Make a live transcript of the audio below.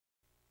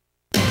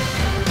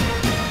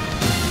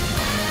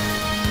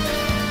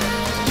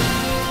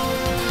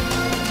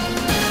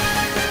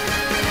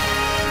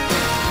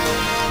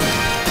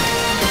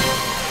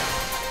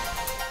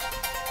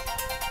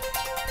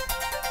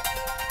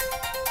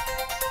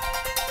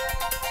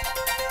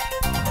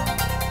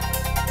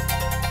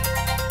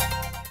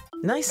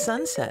Nice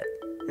sunset.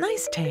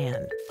 Nice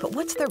tan. But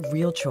what's the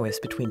real choice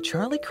between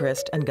Charlie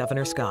Crist and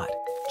Governor Scott?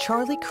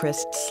 Charlie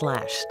Crist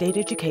slashed state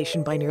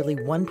education by nearly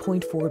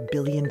 $1.4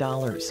 billion.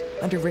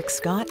 Under Rick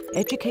Scott,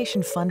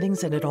 education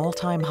funding's at an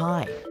all-time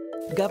high.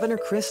 Governor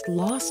Crist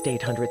lost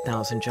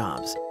 800,000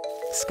 jobs.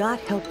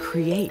 Scott helped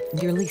create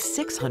nearly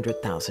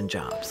 600,000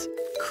 jobs.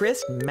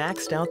 Crist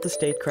maxed out the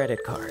state credit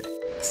card.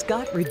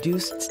 Scott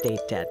reduced state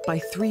debt by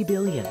 $3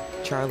 billion.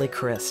 Charlie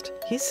Crist,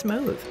 he's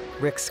smooth.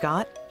 Rick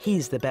Scott,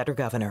 he's the better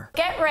governor.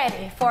 Get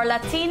ready for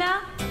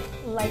Latina,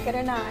 like it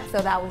or not. So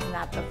that was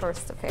not the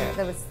first affair.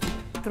 There was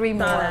 3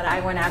 more. I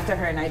went after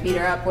her and I beat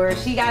her up where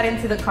she got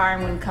into the car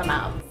and wouldn't come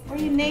out. Were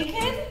you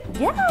naked?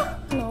 Yeah,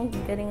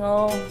 getting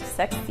all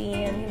sexy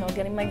and,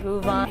 getting my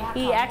groove on.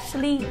 He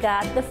actually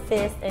got the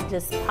fist and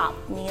just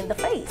popped me in the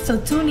face. So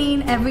tune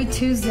in every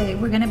Tuesday.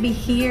 We're gonna be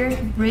here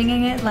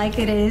bringing it like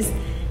it is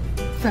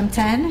from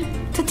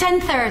 10 to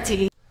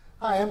 10:30.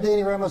 Hi, I'm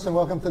Danny Ramos, and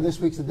welcome to this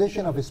week's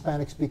edition of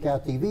Hispanic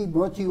SpeakOut TV,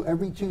 brought to you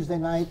every Tuesday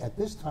night at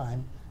this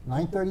time,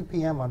 9:30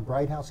 p.m. on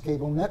Bright House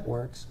Cable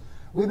Networks.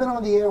 We've been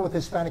on the air with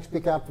Hispanic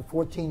SpeakOut for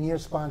 14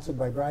 years, sponsored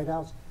by Bright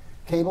House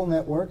Cable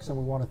Networks, and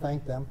we want to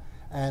thank them.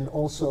 And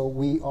also,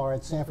 we are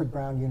at Sanford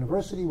Brown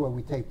University, where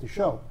we tape the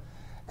show.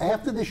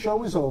 After the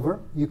show is over,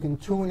 you can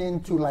tune in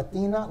to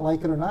Latina,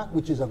 Like It or Not,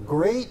 which is a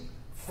great,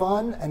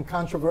 fun, and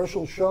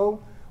controversial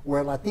show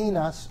where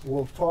Latinas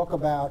will talk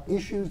about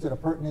issues that are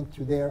pertinent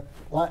to their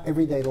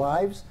everyday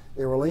lives,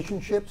 their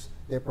relationships,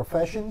 their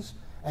professions.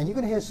 And you're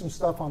going to hear some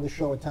stuff on the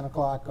show at 10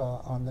 o'clock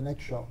on the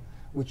next show,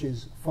 which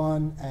is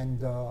fun,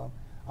 and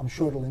I'm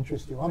sure it'll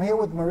interest you. I'm here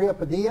with Maria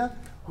Padilla,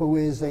 who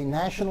is a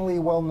nationally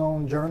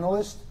well-known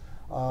journalist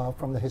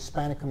from the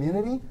Hispanic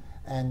community,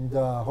 and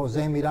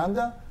Jose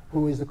Miranda,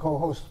 who is the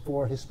co-host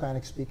for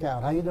Hispanic Speak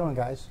Out. How you doing,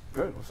 guys?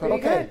 Good. What's up?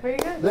 Pretty good,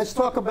 pretty good. Let's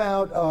talk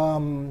about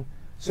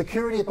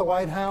security at the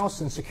White House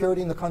and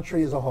security in the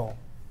country as a whole.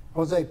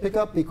 Jose, pick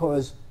up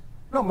because,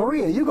 no,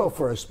 Maria, you go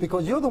first,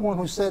 because you're the one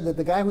who said that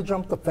the guy who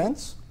jumped the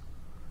fence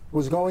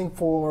was going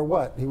for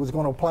what? He was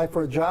going to apply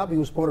for a job? He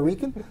was Puerto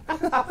Rican?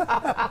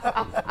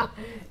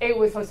 It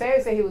was Jose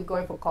who said he was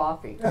going for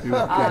coffee. He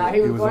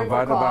was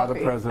invited by the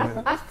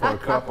president for a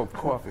cup of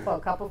coffee. For a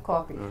cup of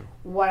coffee.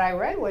 What I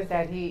read was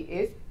that he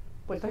is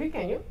Puerto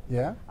Rican,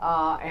 yeah,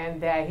 and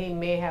that he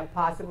may have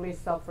possibly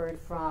suffered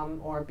from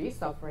or be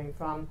suffering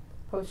from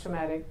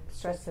post-traumatic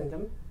stress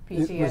syndrom,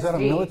 PTSD. Was that a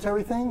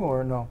military thing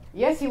or no?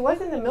 Yes, he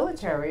was in the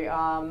military.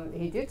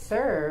 He did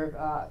serve.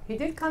 He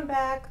did come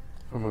back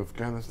From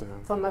Afghanistan.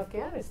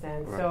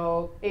 Right.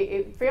 So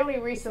it fairly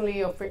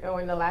recently, or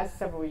in the last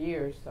several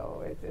years,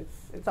 so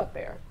it's up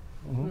there.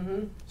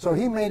 So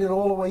he made it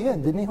all the way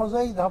in, didn't he,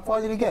 Jose? How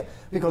far did he get?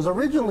 Because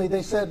originally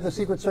they said, the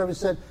Secret Service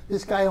said,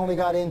 this guy only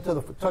got in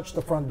to touch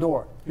the front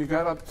door. He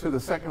got up to the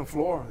second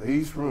floor, the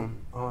East Room,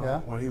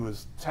 when he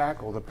was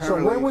tackled.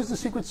 Apparently, So where was the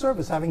Secret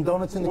Service? Having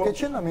donuts in the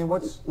kitchen? I mean,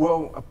 what's...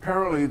 Well,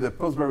 apparently the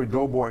Pillsbury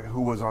Doughboy,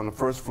 who was on the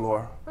first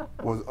floor,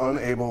 was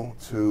unable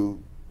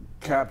to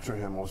capture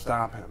him or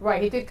stop him.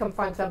 Right, he did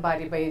confront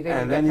somebody, but he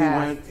didn't. And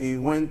then he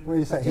went. What do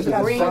you say? He the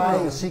got green by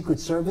room. a Secret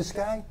Service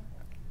guy?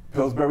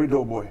 Pillsbury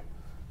Doughboy.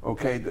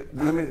 Okay,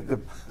 the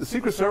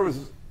Secret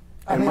Service.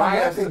 I mean, I'm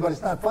laughing, but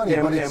it's not funny.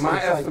 But In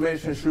my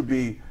estimation, should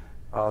be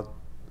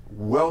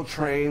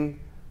well-trained,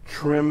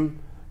 trim.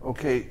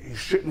 Okay, he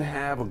shouldn't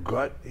have a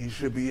gut. He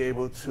should be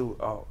able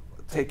to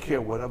take care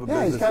of whatever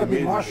business. Yeah, he's got to be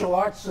needs. martial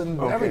arts and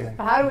everything.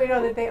 How do we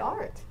know that they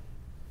aren't?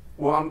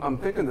 Well, I'm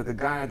thinking that the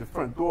guy at the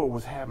front door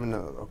was having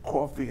a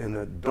coffee and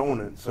a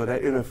donut, so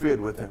that interfered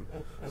with him.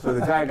 So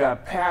the guy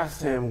got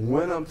past him,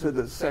 went up to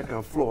the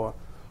second floor,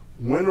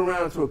 went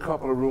around to a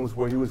couple of rooms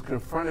where he was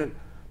confronted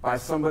by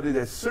somebody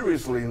that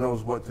seriously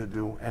knows what to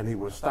do, and he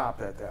was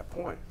stopped at that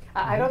point.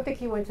 I don't think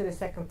he went to the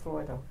second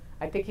floor, though.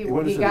 I think he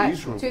went to got the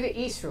East Room. to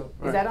the East Room.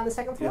 Right. Is that on the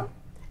second floor?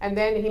 Yeah. And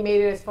then he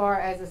made it as far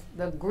as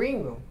the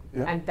Green Room,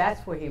 Yeah. and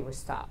that's where he was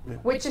stopped, Yeah.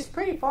 which is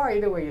pretty far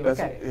either way you look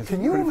at it. It's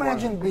Can you pretty far.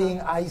 imagine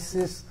being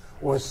ISIS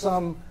or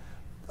some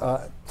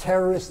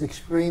terrorist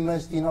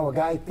extremist, a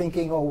guy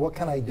thinking, oh, what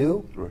can I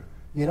do? Right.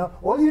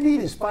 All you need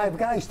is 5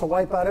 guys to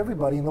wipe out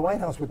everybody in the White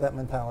House with that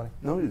mentality.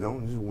 No, you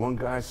don't. Just one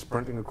guy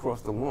sprinting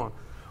across the lawn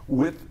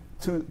with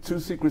two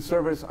Secret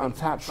Service on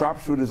top,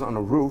 sharpshooters on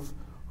the roof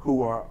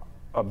who are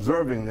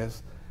observing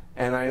this.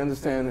 And I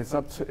understand it's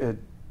up to it.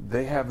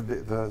 They have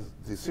the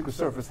Secret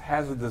Service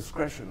has a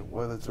discretion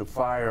whether to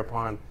fire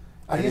upon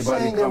Are you anybody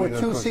saying there were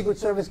coming 2 across. Secret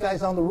Service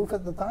guys on the roof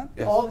at the time?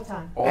 Yes. All the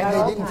time. All And At they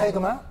all didn't times. take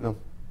them out? No.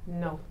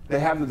 No. They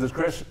have the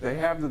discretion. They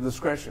have the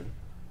discretion.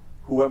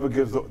 Whoever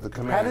gives the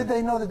command. How did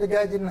they know that the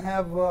guy didn't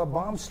have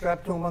bombs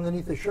strapped to him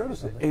underneath his shirt or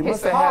something? He His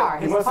must have car, had-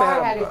 he his must have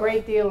car had, had a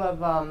great deal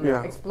of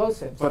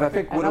explosives. But I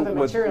think and other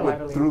material, I what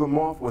believe. threw them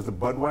off was the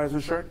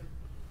Budweiser shirt.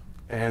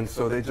 And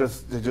so they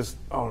just,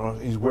 oh no,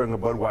 he's wearing a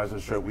Budweiser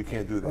shirt. We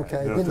can't do that.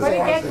 Okay, You know, didn't But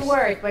say it gets ISIS.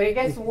 worse. But it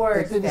gets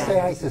worse. It didn't then. say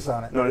ISIS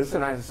on it. No, this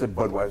said I said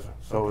Budweiser,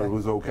 so Okay. it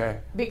was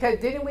okay. Because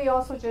didn't we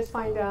also just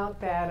find out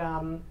that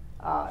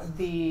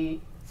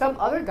some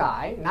other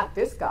guy, not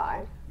this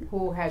guy,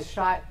 who has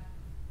shot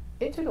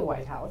into the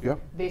White House, Yep.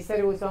 they said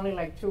it was only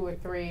like 2 or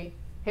 3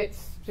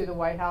 hits to the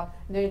White House,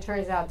 and then it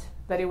turns out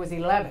that it was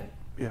 11.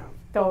 Yeah.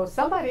 So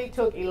somebody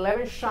took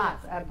 11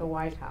 shots at the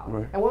White House.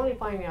 Right. And we're only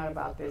finding out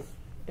about this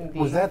in the...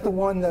 Was that the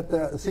one that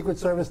the Secret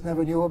Service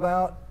never knew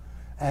about?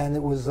 And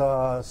it was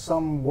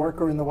some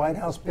worker in the White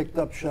House picked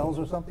up shells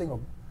or something? Or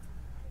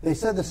they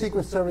said the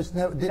Secret Service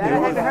never didn't That I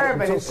know haven't heard,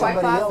 but until it's quite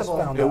somebody else possible.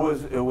 found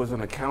It out. was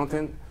an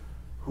accountant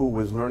who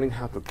was learning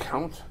how to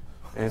count,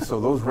 and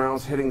so those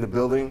rounds hitting the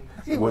building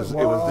it was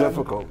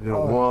difficult. You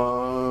know,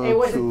 one. It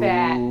wasn't two,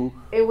 that.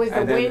 It was the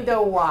and then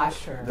window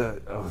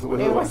washer.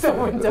 It was the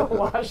window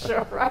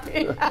washer,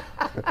 right?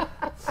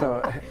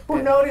 So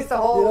Who noticed the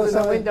holes in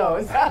the something?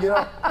 windows?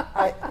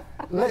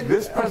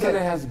 this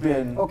president has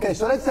been Okay,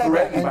 so let's say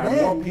threatened by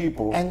more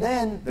people and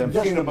then than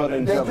just, peanut butter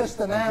and they jelly. just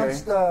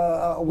announced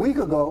a week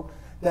ago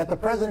that the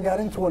president got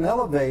into an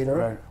elevator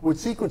Right. with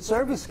Secret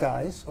Service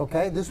guys.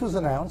 Okay, this was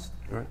announced,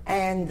 Right.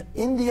 and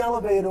in the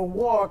elevator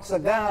walks a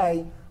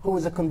guy who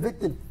was a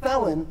convicted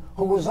felon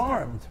who was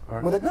armed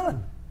Right. with a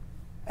gun,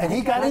 and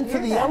he got into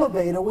the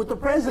elevator with the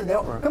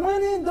president. Come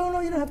on in, you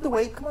don't have to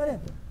wait. Come on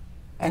in,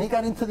 and he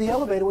got into the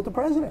elevator with the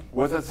president.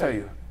 What does that tell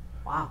you?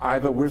 Wow.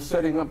 Either we're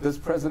setting up this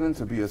president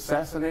to be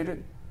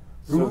assassinated,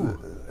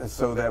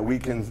 so that we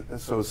can,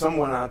 so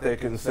someone out there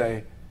can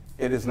say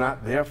it is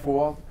not their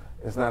fault.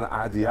 It's not an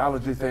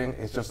ideology thing.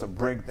 It's just a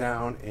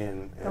breakdown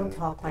in Don't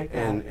talk like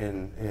that.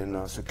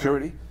 in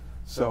security.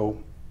 So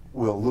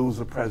we'll lose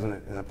the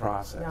president in the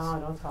process. No,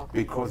 don't talk like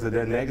because of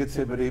their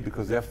negativity,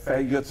 because their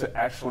failure to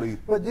actually.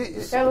 But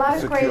There are a lot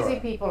of secure. crazy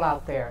people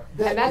out there,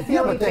 and that's the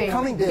Yeah, only but they're thing.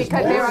 coming- there's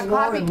because more there are and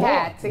more and more.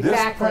 copycats, This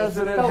exactly.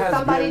 president So has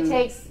somebody been-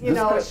 takes, this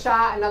a pre-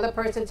 shot, another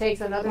person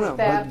takes another Well,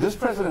 step. but this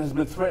president has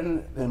been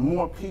threatened than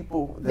more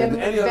people than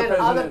any other than president.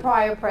 other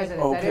prior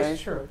presidents. That Okay, is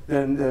true.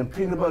 than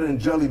peanut butter and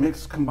jelly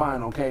mixed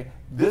combined. Okay,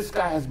 this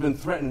guy has been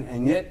threatened,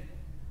 and yet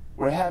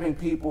we're having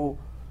people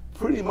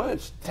pretty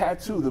much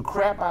tattoo the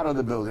crap out of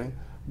the building,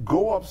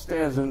 go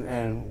upstairs and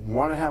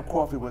want to have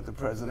coffee with the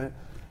president,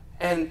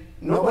 and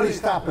Nobody's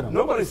stopping them.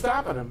 Nobody's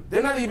stopping them.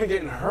 They're not even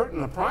getting hurt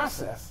in the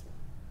process.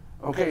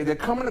 Okay, they're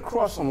coming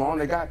across the lawn.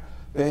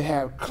 They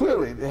have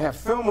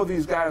film of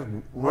these guys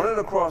running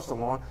across the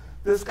lawn.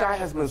 This guy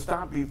has been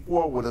stopped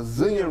before with a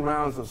zillion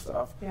rounds of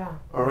stuff. Yeah.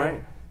 All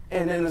right,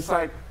 and then it's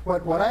like,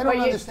 What I don't But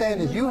you-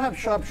 understand is you have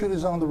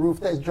sharpshooters on the roof.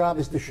 Their job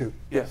is to shoot.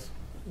 yes,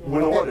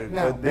 when ordered.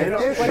 now, But they if don't.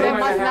 they're Well, they they might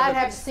must not the-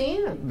 have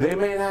seen them. They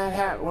may not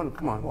have. Well,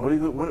 come on.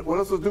 What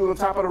else will do on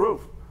top of the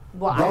roof?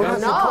 Well, I Donuts don't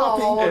and know.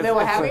 coffee. They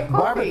were It's having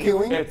coffee.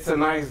 Barbecuing. It's a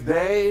nice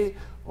day.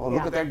 Well,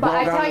 look Yeah. at that But girl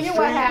I down tell the you street.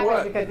 what happens,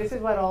 What? because this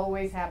is what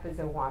always happens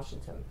in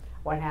Washington.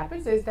 What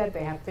happens is that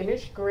they have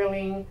finished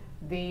grilling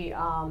the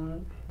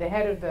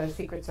head of the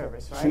Secret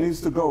Service, right? She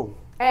needs to go.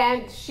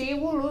 And she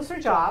will lose her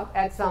job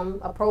at some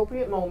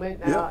appropriate moment,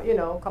 Yeah.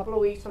 a couple of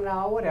weeks from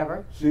now or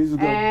whatever. She needs to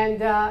go.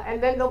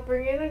 And then they'll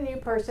bring in a new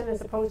person, and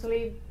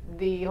supposedly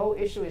the whole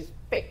issue is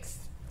fixed.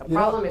 The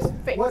problem is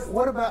fixed.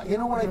 What about,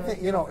 what I think,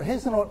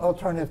 here's an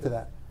alternative to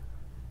that.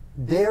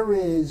 There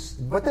is,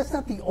 but that's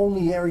not the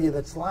only area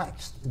that's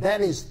laxed.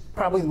 That is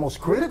probably the most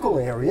critical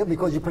area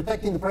because you're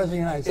protecting the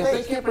President of the United If they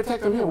States. can't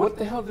protect him here, what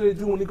the hell do they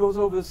do when he goes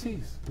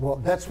overseas? Well,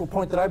 that's the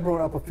point that I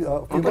brought up a few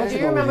Okay. But minutes do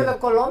ago. you remember here. the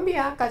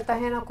Colombia,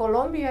 Cartagena,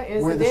 Colombia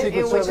Where the incident Secret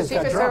in which the Service got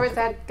Secret drunk.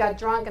 Service got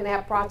drunk and they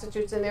had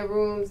prostitutes in their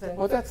rooms? And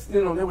Well, that's,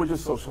 they were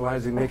just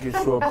socializing, making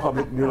sure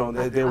public,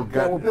 they They were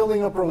got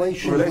building up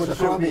relations with the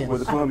Colombians. with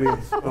the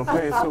Colombians.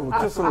 Okay, so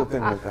just a little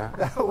thing like that.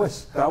 That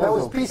was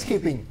okay.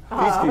 peacekeeping. a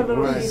Peacekeeping,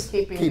 little right.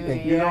 peacekeeping Keeping.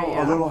 duty. You Yeah, know,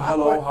 yeah. a little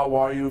hello, how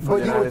are you from But the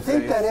you United would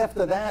think States. that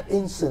after that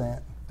incident,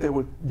 They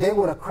would. they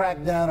would have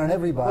cracked down on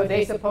everybody. Well,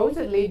 they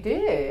supposedly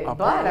did, but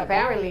Apparently.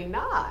 apparently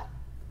not.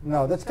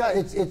 No, that's got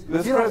it's This it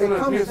president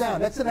comes appears- down.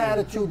 That's an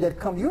attitude that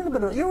comes.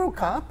 You're a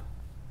cop.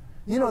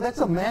 That's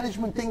a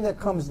management thing that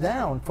comes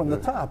down from the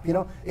top.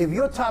 If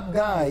your top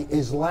guy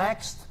is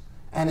laxed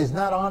and is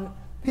not on,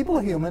 people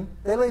are human.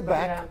 They lay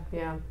back.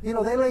 Yeah.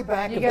 They lay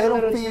back You if get they a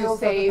don't little feel too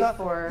safe that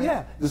the- or-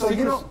 yeah. The,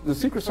 So the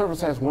Secret Service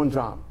has one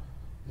job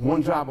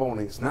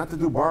only. It's not to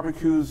do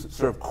barbecues,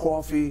 serve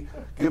coffee,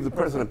 give the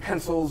president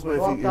pencils,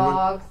 Walk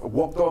dogs.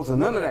 walk dogs, and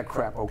none of that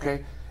crap.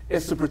 Okay,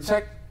 it's to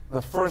protect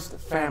the first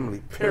family.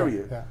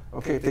 Period. Yeah.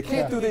 Okay, if they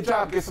can't Yeah. do their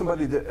job, get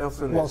somebody else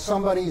in there. well,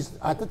 somebody's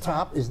at the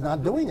top is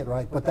not doing it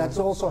right, but that's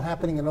also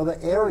happening in other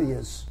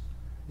areas.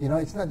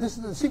 It's not. The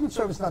Secret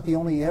Service is not the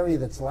only area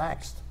that's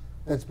laxed.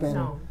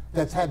 No.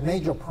 That's had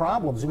major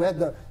problems. We had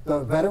the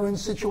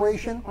veterans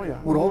situation Oh, yeah.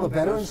 with all the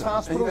veterans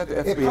That's right. And you hospitals. got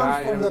the It FBI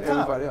comes from and the top.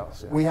 everybody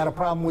else, yeah. We had a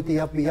problem with the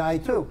FBI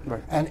too,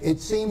 Right. and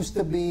it seems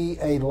to be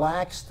a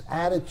laxed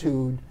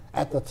attitude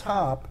at the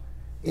top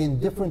in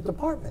different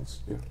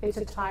departments. It's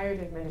a tired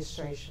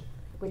administration,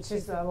 which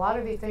is a lot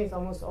of these things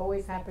almost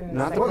always happen in the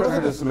Not the second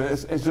term.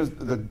 president. It's just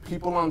the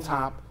people on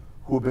top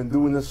who have been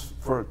doing this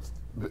for.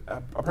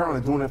 Apparently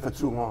doing it for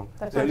too long.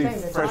 That's They what I'm need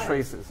saying, they're fresh tired.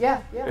 faces. Yeah,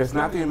 yeah. It's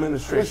not the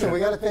administration. Listen, we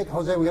got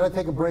to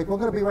take a break. We're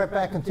going to be right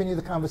back, continue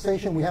the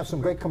conversation. We have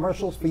some great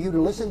commercials for you to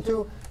listen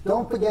to.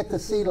 Don't forget to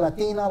see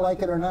Latina,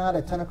 Like It or Not,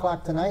 at 10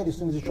 o'clock tonight. As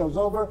soon as the show's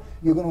over,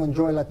 you're going to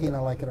enjoy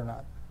Latina, Like It or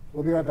Not.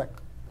 We'll be right back.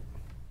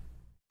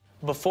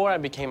 Before I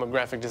became a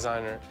graphic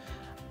designer,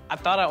 I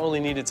thought I only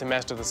needed to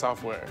master the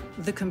software.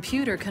 The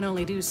computer can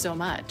only do so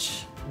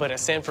much. But at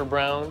Sanford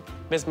Brown,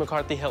 Ms.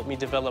 McCarthy helped me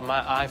develop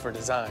my eye for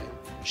design.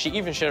 She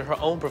even shared her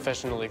own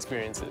professional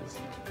experiences.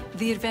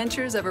 The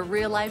adventures of a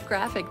real-life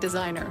graphic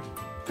designer.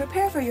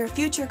 Prepare for your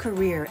future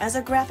career as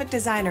a graphic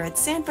designer at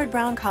Sanford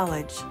Brown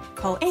College.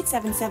 Call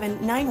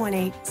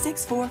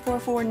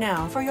 877-918-6444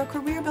 now for your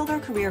Career Builder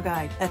Career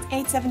Guide. That's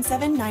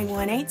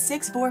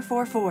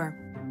 877-918-6444.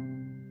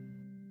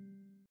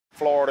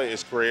 Florida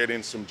is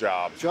creating some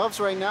jobs. Jobs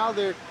right now,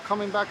 they're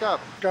coming back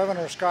up.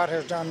 Governor Scott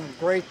has done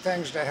great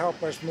things to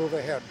help us move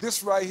ahead.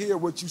 This right here,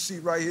 what you see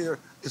right here,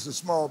 is a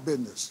small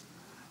business.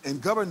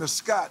 And Governor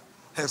Scott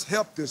has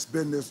helped this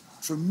business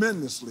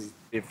tremendously.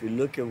 If you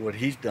look at what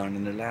he's done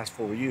in the last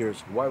 4 years,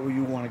 why would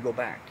you want to go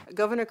back?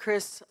 Governor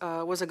Crist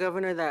was a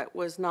governor that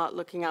was not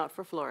looking out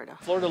for Florida.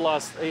 Florida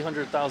lost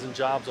 800,000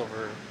 jobs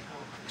over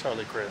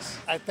Charlie Crist.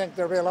 I think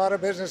there'll be a lot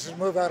of businesses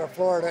move out of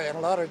Florida and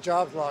a lot of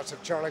jobs lost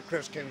if Charlie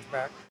Crist comes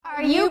back.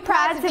 Are you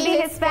proud to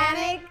be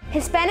Hispanic?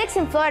 Hispanics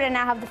in Florida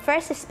now have the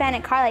first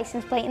Hispanic car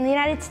license plate in the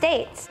United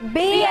States.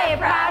 Be a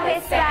proud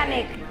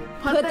Hispanic.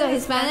 Put the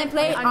Hispanic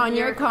plate on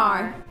your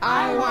car.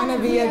 I want to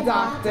be a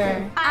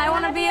doctor. I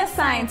want to be a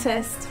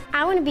scientist.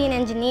 I want to be an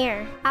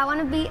engineer. I want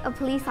to be a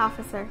police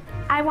officer.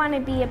 I want to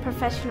be a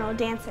professional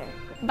dancer.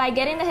 By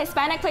getting the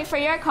Hispanic plate for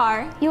your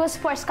car, you will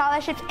support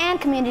scholarships and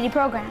community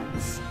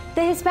programs.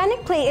 The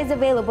Hispanic plate is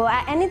available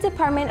at any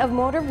Department of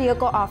Motor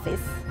Vehicle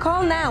office.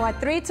 Call now at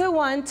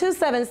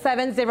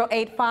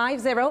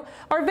 321-277-0850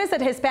 or visit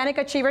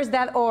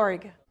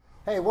HispanicAchievers.org.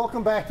 Hey,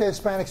 welcome back to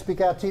Hispanic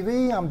Speak Out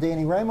TV. I'm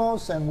Danny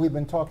Ramos, and we've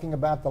been talking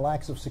about the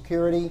lacks of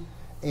security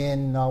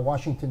in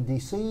Washington,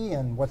 D.C.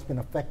 and what's been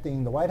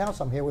affecting the White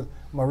House. I'm here with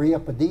Maria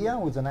Padilla,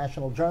 who's a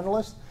national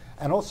journalist,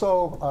 and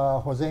also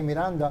Jose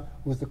Miranda,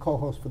 who's the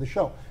co-host for the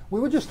show. We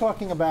were just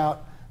talking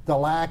about the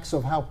lacks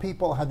of how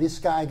this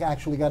guy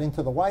actually got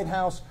into the White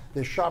House.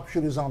 There's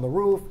sharpshooters on the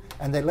roof,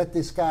 and they let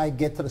this guy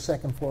get to the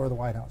second floor of the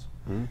White House.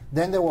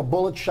 Then there were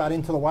bullets shot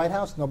into the White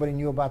House. Nobody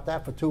knew about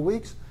that for 2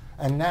 weeks.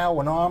 And now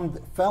an armed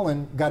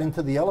felon got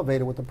into the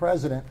elevator with the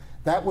president.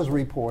 That was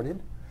reported.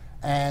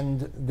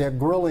 And they're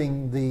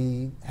grilling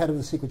the head of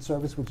the Secret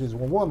Service, which is a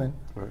woman,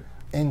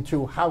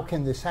 into how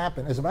can this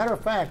happen. As a matter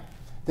of fact,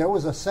 there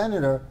was a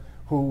senator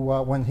who,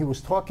 when he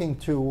was talking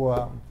to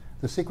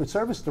the Secret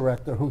Service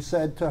director, who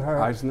said to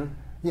her... Eisner?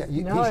 Yeah,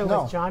 it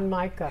was John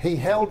Micah. He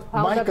held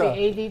up Micah. The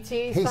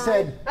ADT he sign.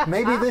 said,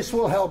 maybe this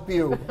will help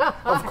you.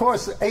 Of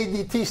course,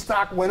 ADT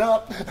stock went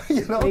up,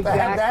 exactly,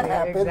 that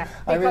happened.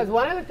 Exactly. Because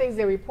one of the things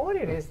they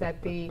reported is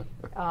that the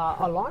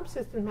alarm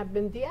system had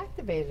been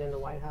deactivated in the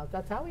White House.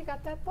 That's how we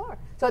got that far.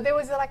 So there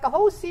was like a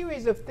whole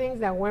series of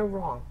things that went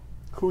wrong.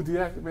 Who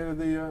deactivated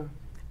the...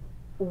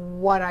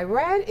 What I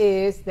read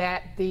is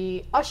that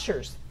the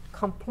ushers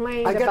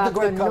complained about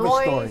the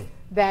noise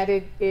that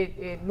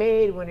it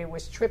made when it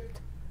was tripped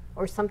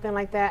or something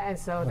like that, and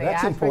so they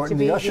asked for it to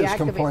be deactivated. The ushers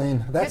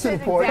complain. That's this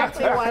important. Is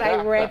exactly what I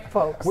read,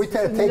 folks. We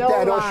take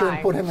that usher and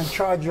put him in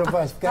charge of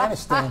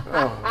Afghanistan.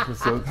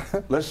 So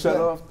let's shut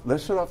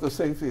off the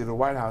safety of the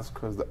White House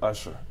because the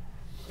usher.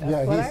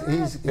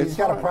 He's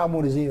got a problem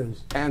with his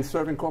ears. And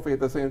serving coffee at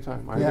the same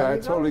time. I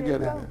totally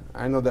get it.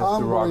 I know that's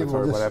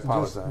derogatory, but I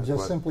apologize.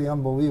 Just simply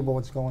unbelievable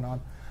what's going on.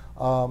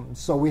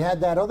 So we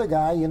had that other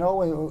guy, in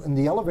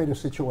the elevator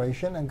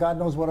situation, and God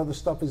knows what other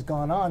stuff has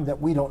gone on that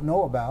we don't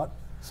know about.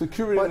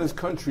 Security in this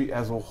country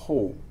as a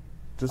whole,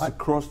 just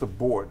across the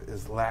board,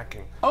 is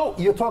lacking. Oh,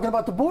 you're talking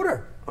about the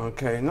border.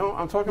 Okay, no,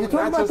 I'm talking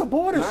about the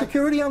border,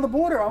 security on the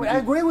border. I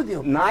agree with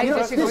you. I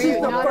disagree. This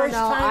is the first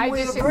time I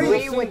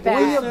disagree with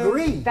that. We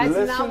agree. That's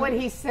not what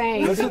he's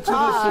saying. Listen to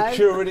the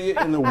security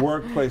in the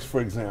workplace, for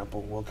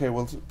example. Okay,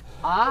 well,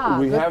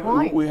 we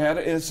had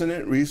an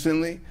incident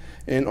recently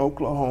in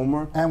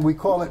Oklahoma, and we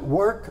call it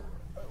where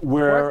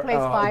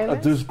a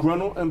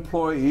disgruntled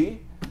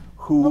employee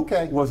who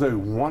was a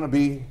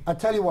wannabe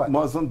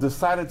Muslim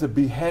decided to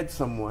behead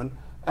someone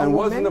and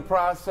was in the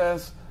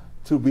process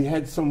to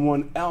behead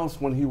someone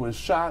else when he was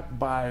shot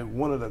by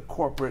one of the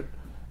corporate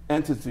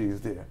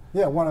entities there.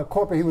 Yeah,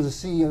 he was a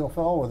CEO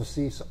or the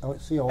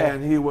COO.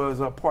 And he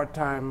was a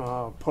part-time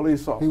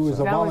police officer. He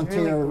was a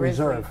volunteer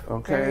reserve.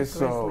 Okay,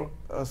 so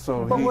let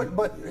me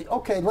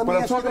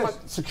I'm talking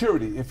about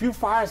security. If you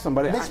fire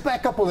somebody, let's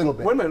back up a little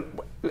bit. Wait a minute.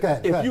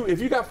 If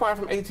you got fired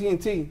from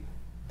AT&T,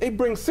 they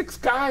bring 6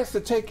 guys to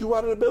take you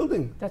out of the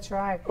building. That's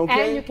right.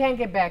 Okay? And you can't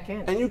get back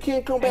in. And you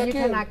can't go back in. You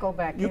cannot go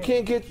back in. You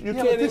can't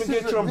even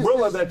get your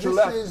umbrella that you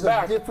left back. This is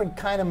a different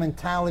kind of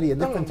mentality, a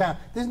different town.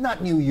 This is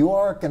not New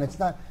York, and it's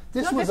not.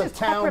 This was a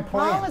town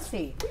plan.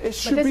 Policy. It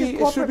should be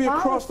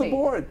across the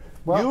board.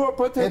 Well, you're a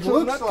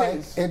potential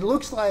nutcase. It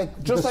looks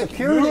like just the like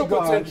security you're a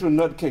potential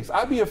nutcase.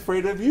 I'd be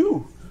afraid of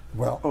you.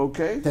 Well,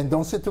 okay. Then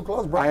don't sit too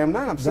close, bro. I am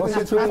not. I'm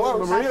sitting too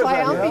close. That's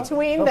why I'm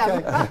between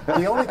them.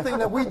 The only thing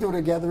that we do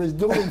together is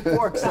dueling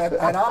forks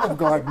at Olive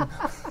Garden.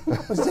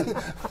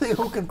 See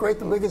who can create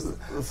the biggest.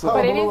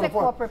 But it is a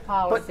corporate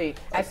policy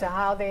as to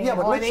how they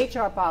handle an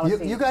HR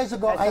policy. You guys are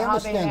going. I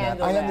understand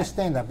that. I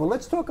understand that. But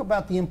let's talk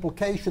about the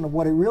implication of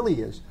what it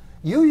really is.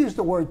 You use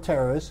the word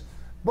terrorist.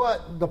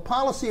 But the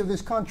policy of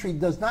this country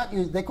does not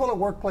use, they call it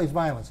workplace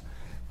violence.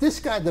 This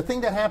guy, the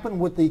thing that happened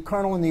with the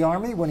colonel in the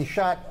Army when he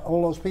shot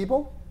all those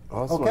people,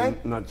 also okay?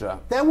 Nut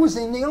job. That was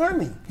in the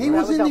Army. He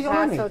was in the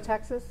Army. El Paso,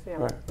 Texas? Yeah.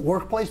 Right.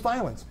 Workplace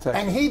violence. Texas.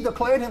 And he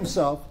declared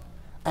himself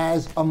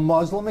as a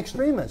Muslim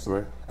extremist.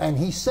 Right. And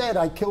he said,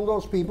 I killed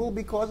those people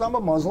because I'm a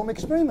Muslim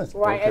extremist.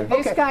 Right, Okay. and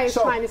this Okay, guy is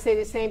so- trying to say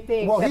the same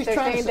thing, Well, except he's they're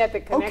trying to saying say- that the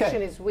connection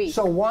okay, is weak.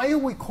 So why are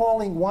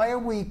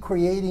we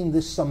creating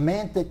this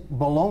semantic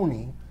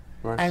baloney?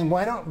 Right. And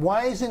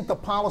why isn't the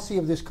policy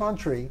of this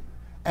country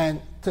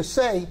and to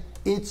say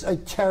it's a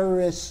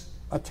terrorist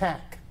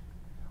attack?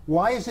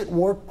 Why is it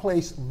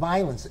workplace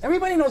violence?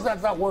 Everybody knows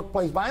that's not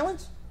workplace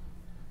violence.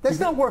 That's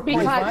not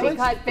workplace violence.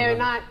 Because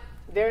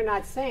they're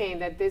not saying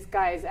that this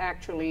guy is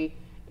actually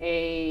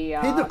a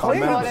He declared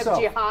himself.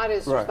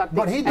 jihadist or Right. something.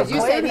 But he As you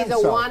declared said, he's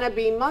himself. a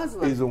wannabe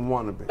Muslim. He's a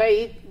wannabe.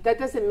 But that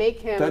doesn't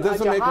make him That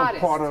doesn't a make jihadist.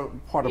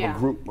 him part of Yeah. a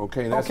group,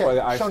 okay? That's Okay, why they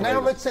so isolate now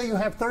him. let's say you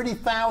have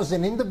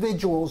 30,000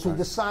 individuals who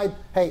decide,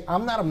 hey,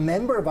 I'm not a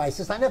member of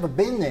ISIS, I've never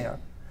been there.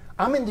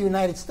 I'm in the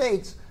United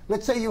States.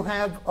 Let's say you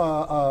have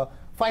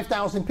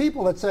 5,000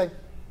 people. Let's say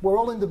we're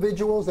all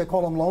individuals. They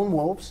call them lone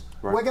wolves.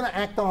 Right. We're going to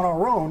act on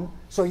our own.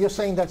 So you're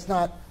saying that's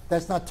not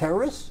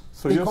terrorists?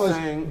 So because you're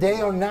saying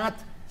they are not.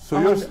 So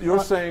you're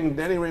saying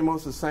Danny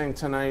Ramos is saying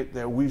tonight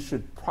that we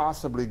should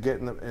possibly get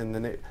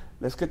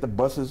let's get the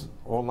buses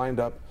all lined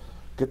up,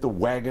 get the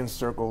wagons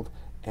circled,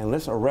 and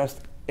let's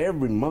arrest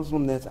every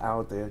Muslim that's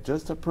out there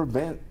just to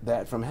prevent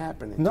that from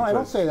happening. No, I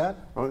don't say that.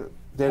 I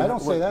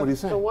don't say that. What are you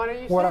saying? So what are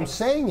you What saying? I'm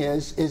saying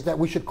is that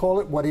we should call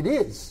it what it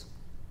is.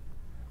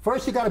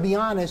 First, you got to be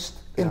honest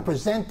in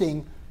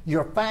presenting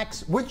your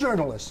facts. We're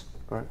journalists,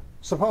 Right.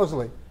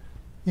 supposedly.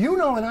 You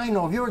know and I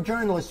know, if you're a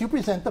journalist, you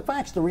present the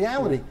facts, the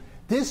reality. Right.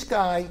 This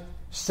guy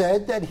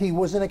said that he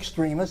was an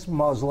extremist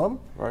Muslim,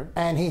 Right.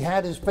 and he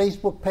had his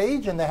Facebook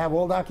page, and they have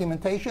all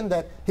documentation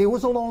that he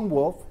was a lone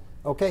wolf.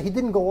 Okay, he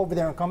didn't go over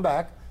there and come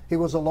back. He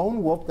was a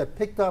lone wolf that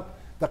picked up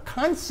the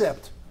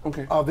concept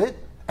of it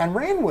and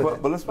ran with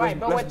it. But let's Right,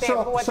 but what they're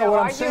what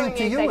I'm saying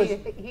to arguing you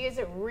is that he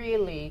isn't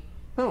really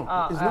No,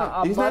 he's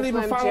not. a He's not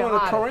even Muslim following the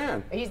jihadist.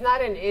 Quran. He's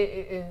not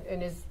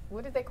in his,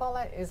 what did they call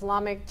that?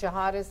 Islamic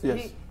jihadist?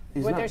 Yes,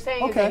 he's what not. they're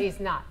saying is Okay. that he's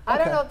not. I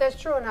don't Okay. know if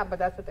that's true or not, but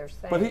that's what they're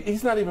saying. But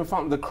he's not even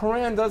following. The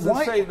Quran doesn't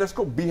Why- say let's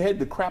go behead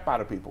the crap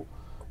out of people.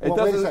 It Well,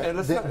 wait a doesn't. second. and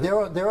it's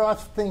not- There are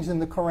things in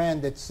the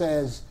Quran that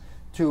says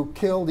to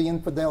kill the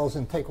infidels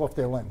and take off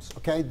their limbs.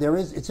 Okay,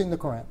 it's in the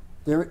Quran.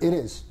 There it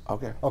is.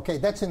 Okay. Okay,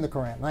 that's in the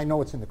Quran. And I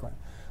know it's in the Quran.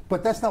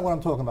 But that's not what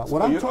I'm talking about.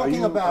 What Are I'm you-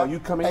 talking are about you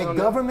coming a out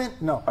now? government.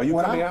 No. Are you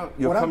What coming I'm- out?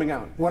 You're what I'm- coming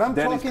out. What I'm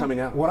Danny's talking, coming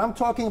out. What I'm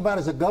talking about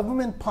is a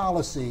government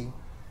policy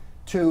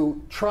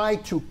to try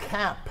to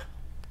cap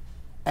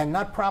and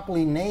not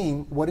properly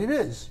name what it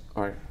is.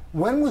 All right.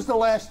 When was the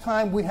last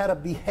time we had a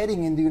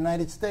beheading in the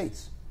United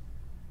States?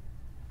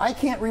 I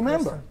can't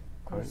remember.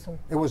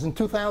 It was in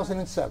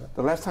 2007.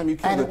 The last time you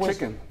killed a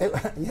chicken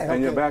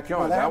in your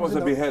backyard, that was a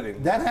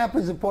beheading. That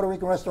happens in Puerto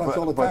Rican restaurants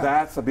all the time. But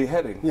that's a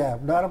beheading. Yeah,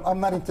 I'm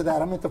not into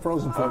that. I'm into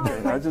frozen food.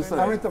 Okay, I just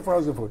I'm into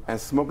frozen food. And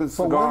smoking But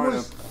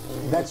cigars.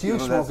 that's you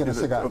smoking a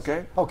cigar.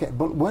 Okay. Okay,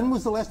 but when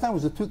was the last time? It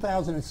was in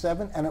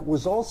 2007, and it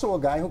was also a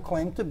guy who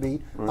claimed to be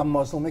a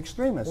Muslim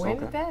extremist. When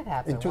did that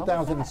happen? In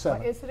 2007.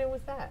 What incident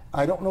was that?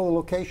 I don't know the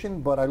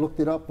location, but I looked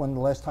it up when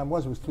the last time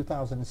was. It was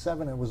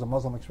 2007, and it was a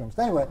Muslim extremist.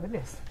 Anyway,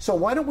 so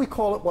why don't we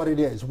call it what it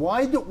is?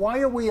 Why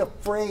are we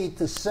afraid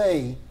to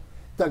say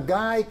the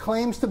guy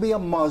claims to be a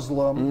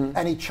Muslim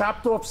and he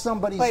chopped off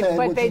somebody's head?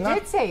 But which they is not,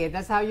 did say it.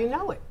 That's how you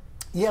know it.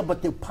 Yeah,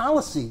 but the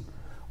policy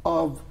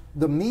of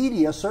the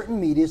media, certain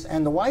medias,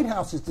 and the White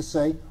House is to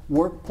say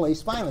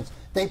workplace violence.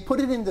 They put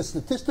it in the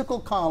statistical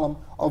column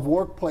of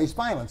workplace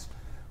violence.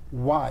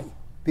 Why?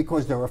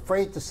 Because they're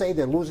afraid to say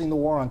they're losing the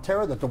war on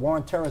terror, that the war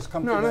on terror has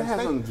come to the that United has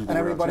nothing States, to do and with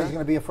everybody's that.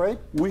 going to be afraid?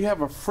 We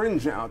have a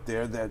fringe out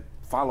there that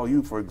follow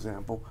you, for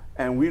example,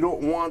 and we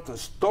don't want to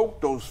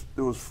stoke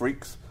those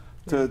freaks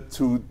to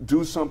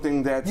do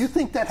something that's You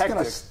think that's going to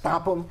hectic.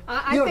 stop them?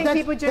 I think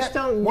people just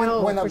don't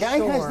know When a for guy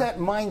has sure. that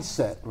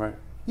mindset, Right.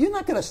 you're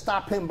not going to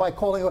stop him by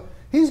calling.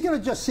 He's going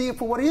to just see it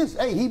for what it is.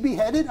 Hey, he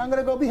beheaded. I'm going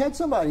to go behead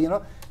somebody. You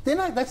know,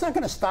 that's not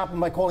going to stop him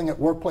by calling it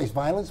workplace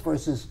violence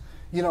versus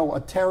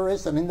a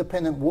terrorist, an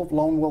independent wolf,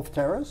 lone wolf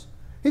terrorist.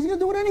 He's going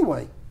to do it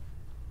anyway.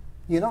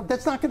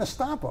 That's not going to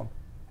stop him.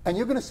 And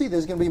you're going to see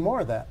there's going to be more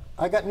of that.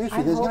 I got news for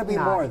you. There's going to be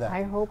more of that.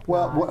 I hope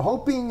well, not.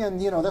 hoping and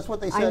that's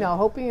what they said. I know.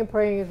 Hoping and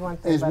praying is one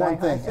thing. Is one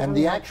thing, and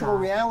certainly the hope actual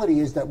not. reality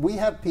is that we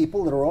have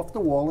people that are off the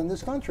wall in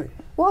this country.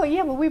 Well,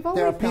 yeah, but we've always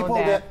There are known people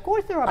that. Of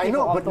course, there are I people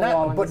know, off but the now,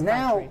 wall in but this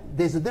now country.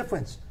 there's a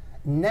difference.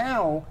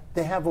 Now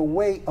they have a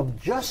way of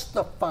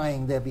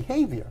justifying their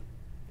behavior.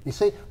 You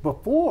see,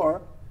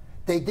 before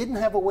they didn't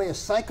have a way of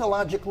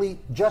psychologically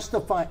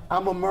justifying.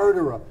 I'm a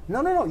murderer.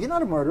 No, you're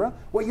not a murderer.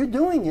 What you're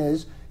doing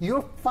is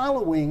you're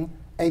following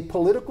a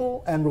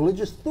political and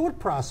religious thought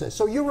process.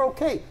 So you're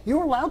okay.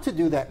 You're allowed to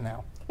do that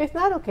now. It's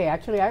not okay.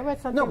 Actually, I read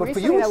something No, but for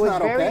recently you that it's was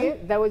not very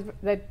okay.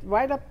 that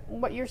right up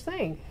what you're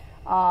saying.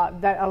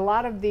 That a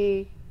lot of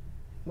the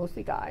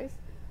mostly guys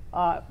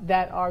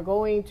that are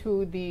going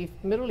to the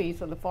Middle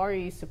East or the Far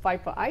East to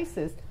fight for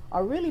ISIS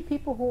are really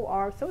people who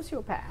are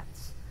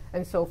sociopaths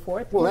and so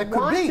forth, well,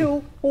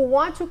 who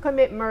want to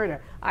commit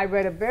murder. I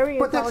read a very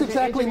intelligent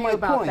interview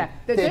about that.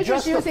 They're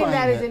just using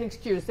that as an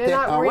excuse. They're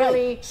not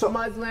really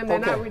Muslim.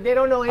 They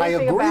don't know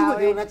anything about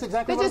it. That's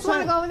exactly what I'm saying. They just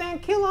want to go over there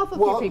and kill off a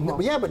few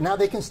people. Yeah, but now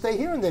they can stay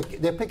here, and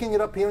they're picking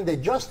it up here, and they're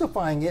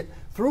justifying it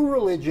through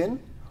religion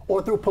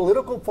or through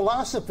political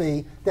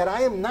philosophy that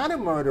I am not a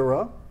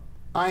murderer.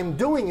 I'm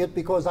doing it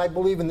because I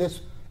believe in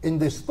this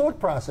thought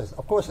process.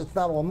 Of course, it's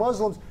not all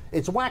Muslims.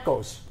 It's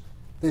wackos.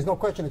 There's no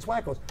question it's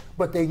wackos.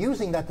 But they're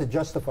using that to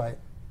justify it,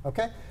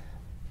 okay?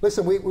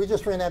 Listen, we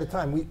just ran out of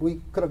time. We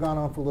could have gone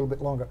on for a little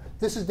bit longer.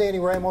 This is Danny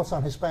Ramos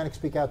on Hispanic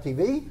Speak Out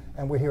TV,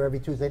 and we're here every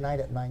Tuesday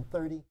night at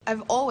 9:30.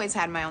 I've always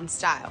had my own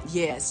style.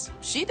 Yes,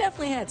 she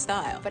definitely had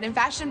style. But in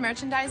fashion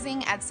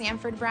merchandising at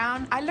Sanford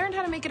Brown, I learned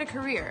how to make it a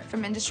career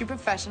from industry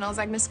professionals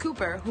like Miss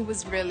Cooper, who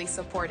was really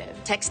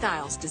supportive.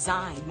 Textiles,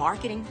 design,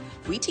 marketing,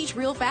 we teach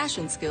real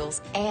fashion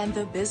skills and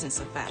the business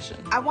of fashion.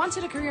 I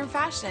wanted a career in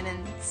fashion, and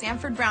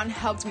Sanford Brown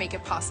helped make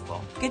it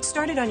possible. Get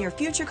started on your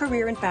future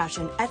career in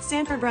fashion at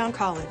Sanford Brown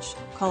College.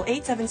 Call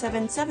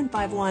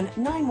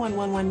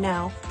 877-751-9111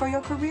 now for your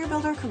Career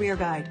Builder Career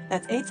Guide.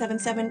 That's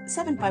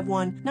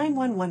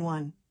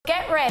 877-751-9111.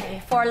 Get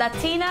ready for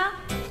Latina,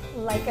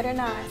 like it or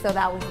not. So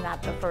that was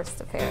not the first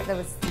affair. There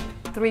was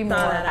 3 more.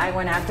 I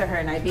went after her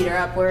and I beat her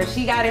up where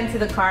she got into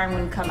the car and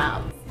wouldn't come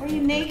out. Were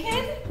you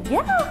naked?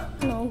 Yeah,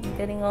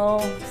 getting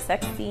all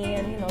sexy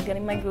and,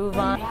 getting my groove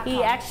on.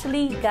 He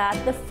actually got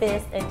the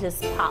fist and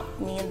just popped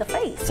me in the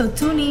face. So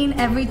tune in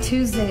every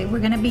Tuesday. We're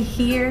going to be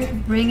here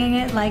bringing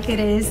it like it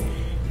is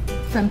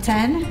from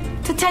 10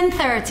 to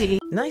 10:30.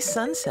 Nice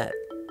sunset.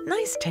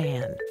 Nice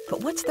tan.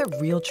 But what's the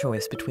real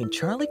choice between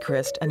Charlie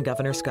Crist and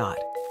Governor Scott?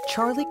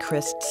 Charlie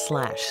Crist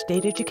slashed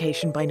state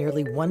education by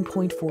nearly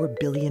 $1.4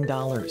 billion.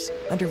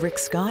 Under Rick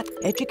Scott,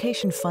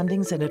 education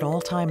funding's at an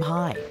all-time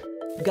high.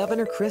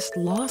 Governor Crist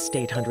lost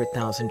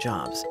 800,000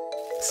 jobs.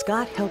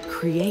 Scott helped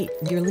create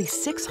nearly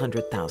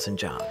 600,000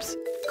 jobs.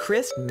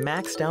 Crist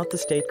maxed out the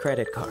state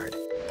credit card.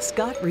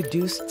 Scott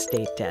reduced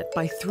state debt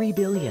by $3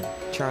 billion.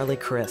 Charlie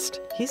Crist,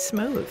 he's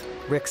smooth.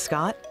 Rick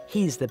Scott,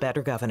 he's the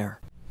better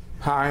governor.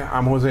 Hi,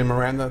 I'm Jose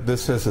Miranda.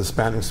 This is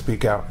Hispanic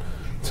Speak Out.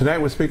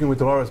 Tonight we're speaking with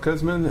Dolores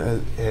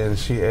Guzman, and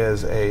she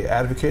is an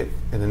advocate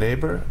in the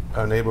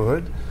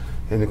neighborhood,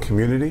 in the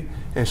community,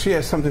 and she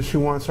has something she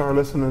wants our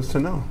listeners to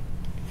know.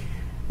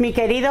 Mi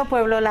querido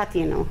pueblo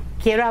latino,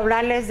 quiero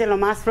hablarles de lo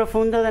más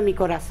profundo de mi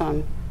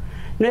corazón.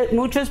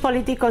 Muchos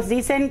políticos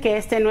dicen que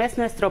este no es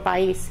nuestro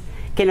país,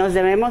 que nos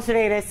debemos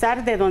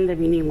regresar de donde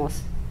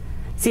vinimos.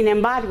 Sin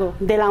embargo,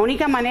 de la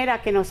única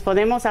manera que nos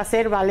podemos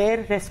hacer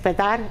valer,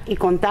 respetar y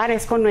contar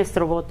es con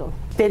nuestro voto.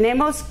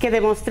 Tenemos que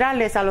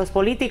demostrarles a los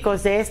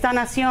políticos de esta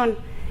nación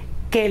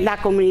que la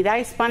comunidad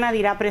hispana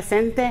dirá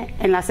presente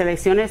en las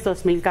elecciones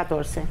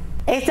 2014.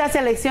 Estas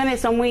elecciones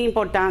son muy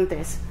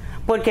importantes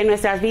porque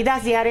nuestras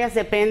vidas diarias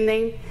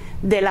dependen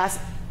de las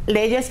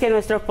leyes que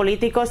nuestros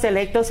políticos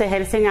electos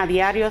ejercen a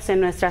diario en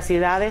nuestras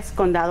ciudades,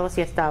 condados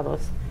y estados.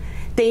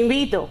 Te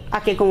invito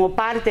a que como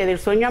parte del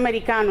sueño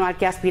americano al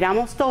que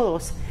aspiramos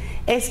todos,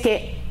 es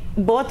que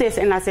votes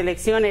en las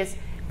elecciones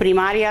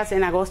primarias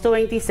en agosto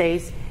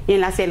 26 y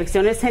en las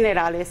elecciones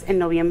generales en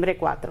noviembre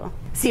 4.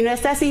 Si no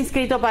estás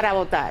inscrito para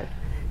votar,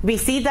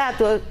 visita a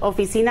tu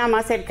oficina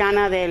más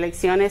cercana de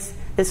elecciones,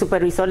 de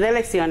supervisor de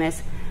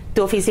elecciones,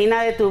 tu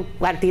oficina de tu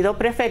partido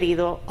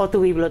preferido o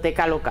tu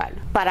biblioteca local.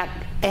 Para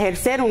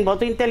ejercer un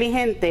voto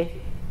inteligente,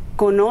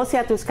 conoce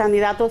a tus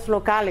candidatos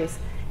locales.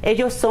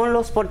 Ellos son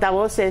los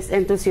portavoces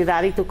en tu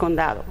ciudad y tu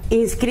condado.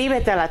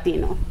 Inscríbete a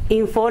Latino,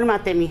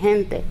 infórmate, mi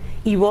gente,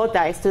 y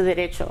vota, es tu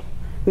derecho.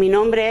 Mi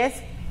nombre es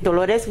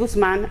Dolores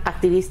Guzmán,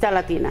 activista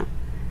latina.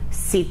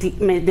 Si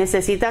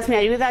necesitas mi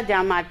ayuda,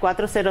 llama al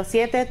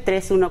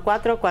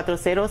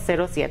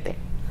 407-314-4007.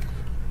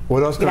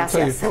 What else can I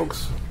tell you,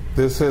 folks?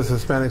 This is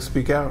Hispanic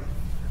Speak Out.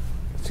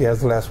 She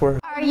has the last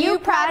word. Are you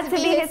proud to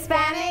be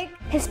Hispanic?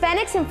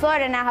 Hispanics in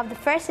Florida now have the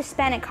first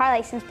Hispanic car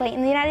license plate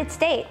in the United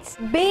States.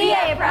 Be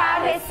a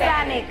proud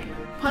Hispanic.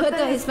 Put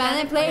the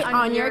Hispanic plate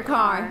on your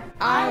car.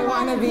 I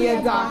want to be a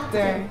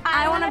doctor.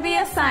 I want to be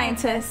a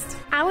scientist.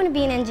 I want to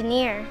be an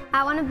engineer.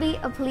 I want to be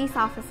a police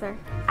officer.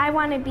 I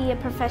want to be a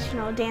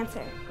professional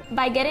dancer.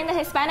 By getting the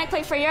Hispanic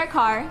plate for your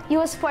car, you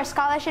will support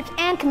scholarships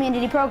and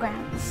community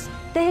programs.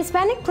 The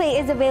Hispanic plate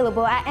is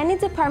available at any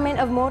Department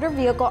of Motor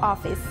Vehicle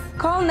office.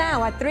 Call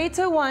now at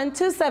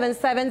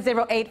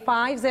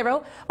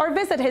 321-277-0850 or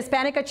visit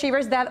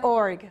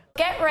HispanicAchievers.org.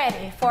 Get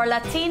ready for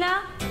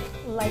Latina,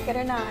 like it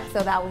or not.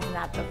 So that was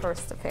not the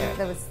first affair.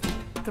 There was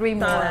 3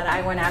 more.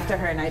 I went after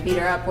her and I beat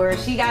her up where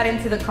she got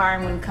into the car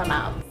and wouldn't come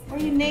out. Were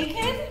you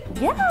naked?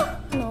 Yeah,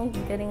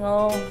 getting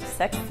all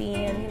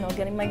sexy and,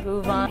 getting my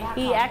groove on.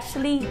 He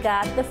actually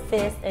got the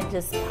fist and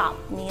just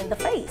popped me in the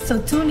face. So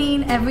tune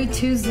in every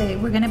Tuesday.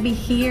 We're going to be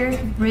here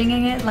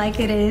bringing it like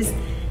it is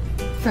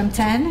from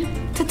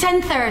 10 to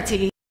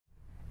 10:30.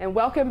 And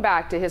welcome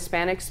back to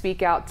Hispanic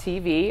Speak Out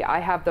TV. I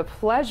have the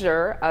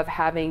pleasure of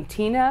having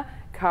Tina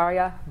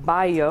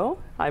Caraballo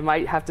I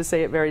might have to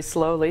say it very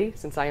slowly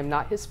since I am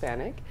not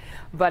Hispanic.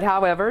 But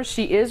however,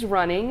 she is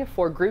running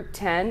for Group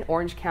 10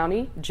 Orange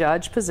County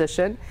Judge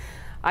position.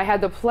 I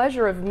had the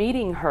pleasure of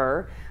meeting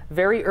her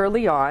very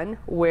early on,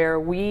 where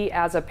we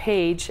as a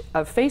page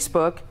of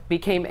Facebook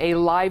became a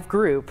live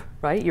group,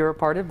 right? You're a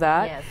part of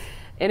that. Yes.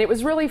 And it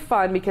was really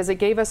fun because it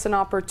gave us an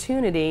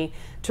opportunity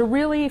to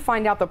really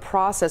find out the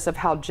process of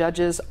how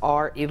judges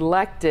are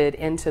elected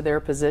into their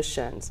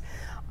positions,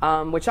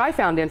 which I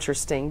found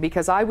interesting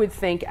because I would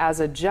think as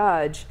a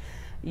judge,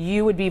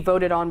 you would be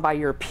voted on by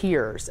your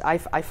peers. I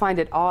find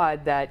it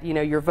odd that, you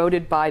know, you're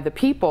voted by the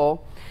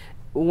people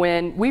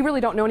when we really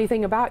don't know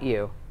anything about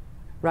you,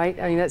 right?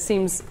 I mean, that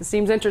seems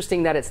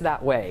interesting that it's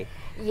that way.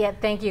 Yeah,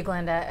 thank you,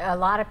 Glenda. A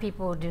lot of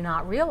people do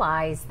not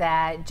realize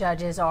that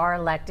judges are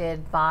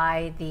elected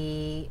by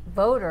the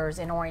voters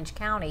in Orange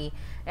County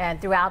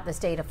and throughout the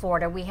state of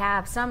Florida. We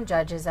have some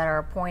judges that are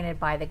appointed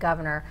by the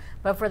governor,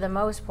 but for the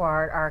most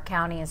part, our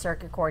county and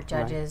circuit court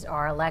judges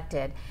are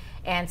elected.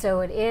 And so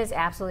it is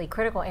absolutely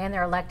critical, and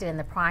they're elected in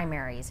the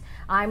primaries.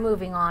 I'm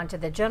moving on to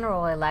the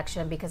general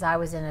election because I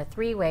was in a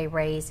three-way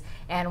race,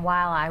 and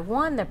while I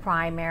won the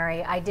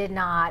primary, I did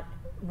not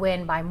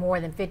win by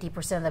more than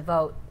 50% of the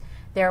vote.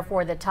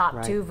 Therefore, the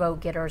top two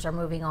vote getters are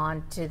moving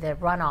on to the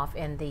runoff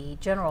in the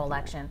general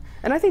election.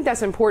 And I think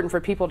that's important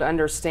for people to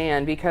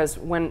understand, because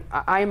when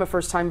I am a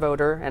first-time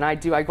voter, and I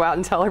go out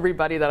and tell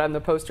everybody that I'm the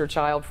poster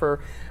child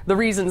for the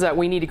reasons that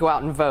we need to go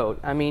out and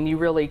vote. I mean, you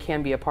really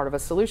can be a part of a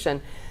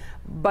solution.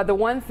 But the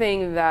one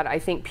thing that I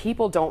think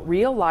people don't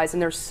realize,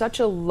 and there's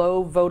such a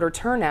low voter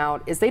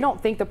turnout, is they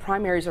don't think the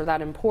primaries are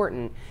that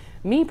important.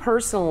 Me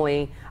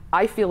personally,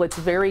 I feel it's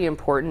very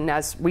important.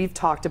 As we've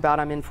talked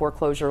about, I'm in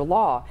foreclosure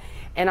law.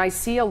 And I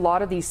see a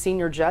lot of these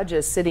senior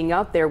judges sitting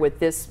up there with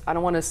this, I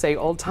don't want to say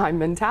old-time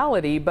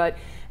mentality, but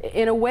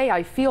in a way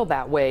I feel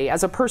that way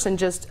as a person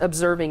just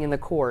observing in the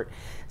court.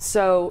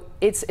 So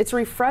it's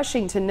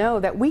refreshing to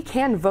know that we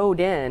can vote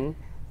in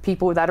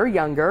people that are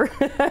younger.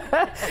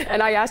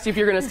 And I asked you if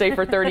you're going to stay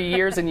for 30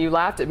 years and you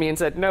laughed at me and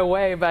said, no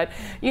way. But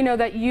you know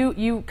that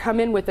you come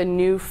in with a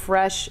new,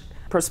 fresh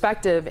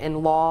perspective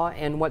in law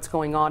and what's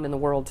going on in the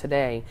world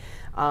today.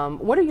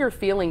 What are your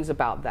feelings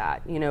about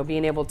that? You know,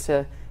 being able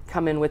to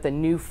come in with a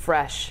new,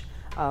 fresh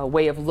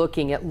way of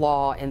looking at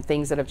law and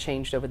things that have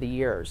changed over the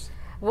years.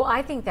 Well,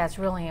 I think that's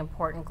really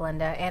important,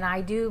 Glenda, and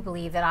I do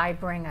believe that I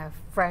bring a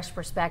fresh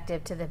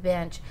perspective to the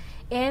bench.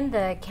 In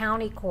the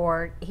county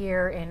court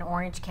here in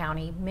Orange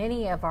County,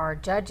 many of our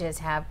judges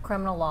have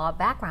criminal law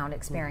background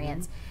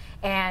experience.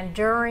 And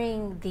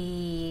during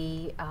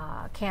the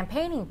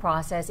campaigning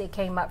process, it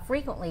came up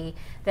frequently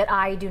that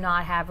I do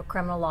not have a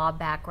criminal law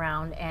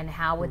background, and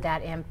how would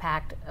that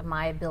impact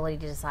my ability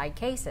to decide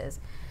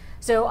cases.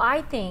 So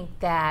I think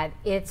that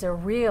it's a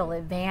real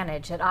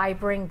advantage that I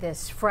bring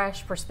this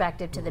fresh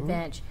perspective to the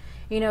bench.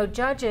 You know,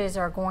 judges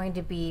are going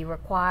to be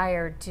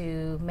required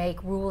to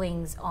make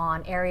rulings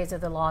on areas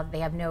of the law that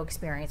they have no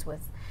experience with.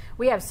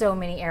 We have so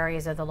many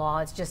areas of the law,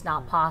 it's just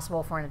not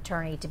possible for an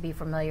attorney to be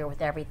familiar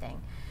with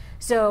everything.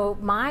 So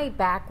my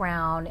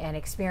background and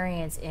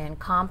experience in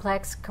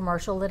complex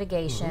commercial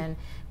litigation,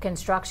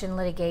 construction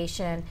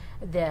litigation,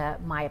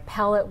 my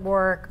appellate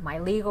work, my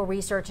legal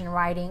research and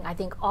writing, I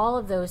think all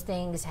of those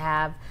things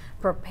have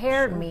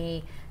prepared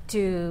me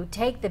to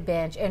take the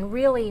bench and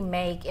really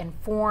make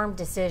informed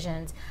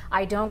decisions.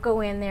 I don't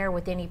go in there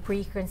with any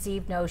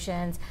preconceived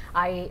notions.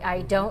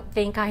 I don't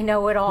think I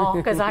know it all,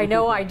 because I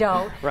know I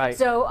don't. Right.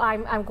 So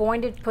I'm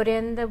going to put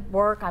in the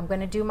work. I'm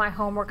going to do my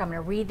homework. I'm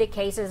going to read the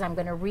cases. I'm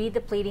going to read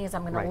the pleadings.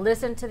 I'm going to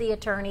listen to the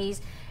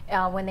attorneys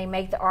when they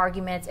make the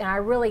arguments. And I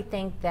really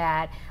think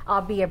that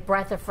I'll be a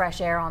breath of fresh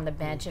air on the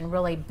bench and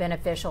really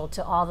beneficial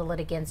to all the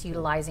litigants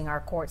utilizing our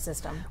court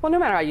system. Well, no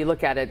matter how you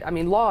look at it, I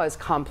mean, law is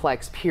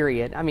complex,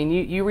 period. I mean,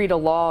 you read a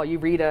law, you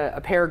read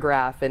a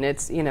paragraph, and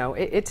it's, you know,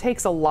 it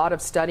takes a lot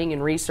of studying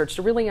and research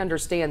to really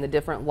understand the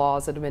different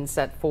laws that have been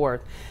set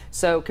forth.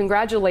 So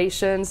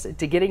congratulations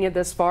to getting it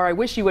this far. I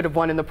wish you would have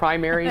won in the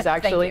primaries,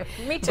 actually. Thank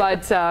you. Me too.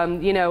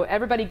 But, you know,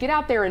 everybody get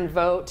out there and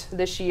vote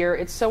this year.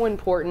 It's so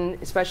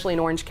important, especially in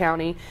Orange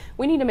County.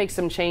 We need to make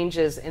some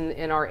changes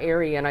in our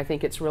area, and I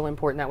think it's real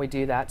important that we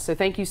do that. So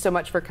thank you so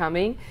much for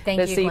coming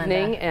this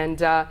evening.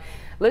 And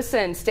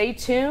listen, stay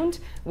tuned.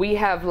 We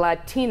have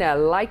Latina,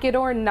 Like It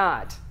or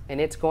Not, and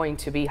it's going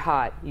to be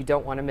hot. You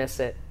don't want to miss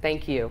it.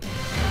 Thank you.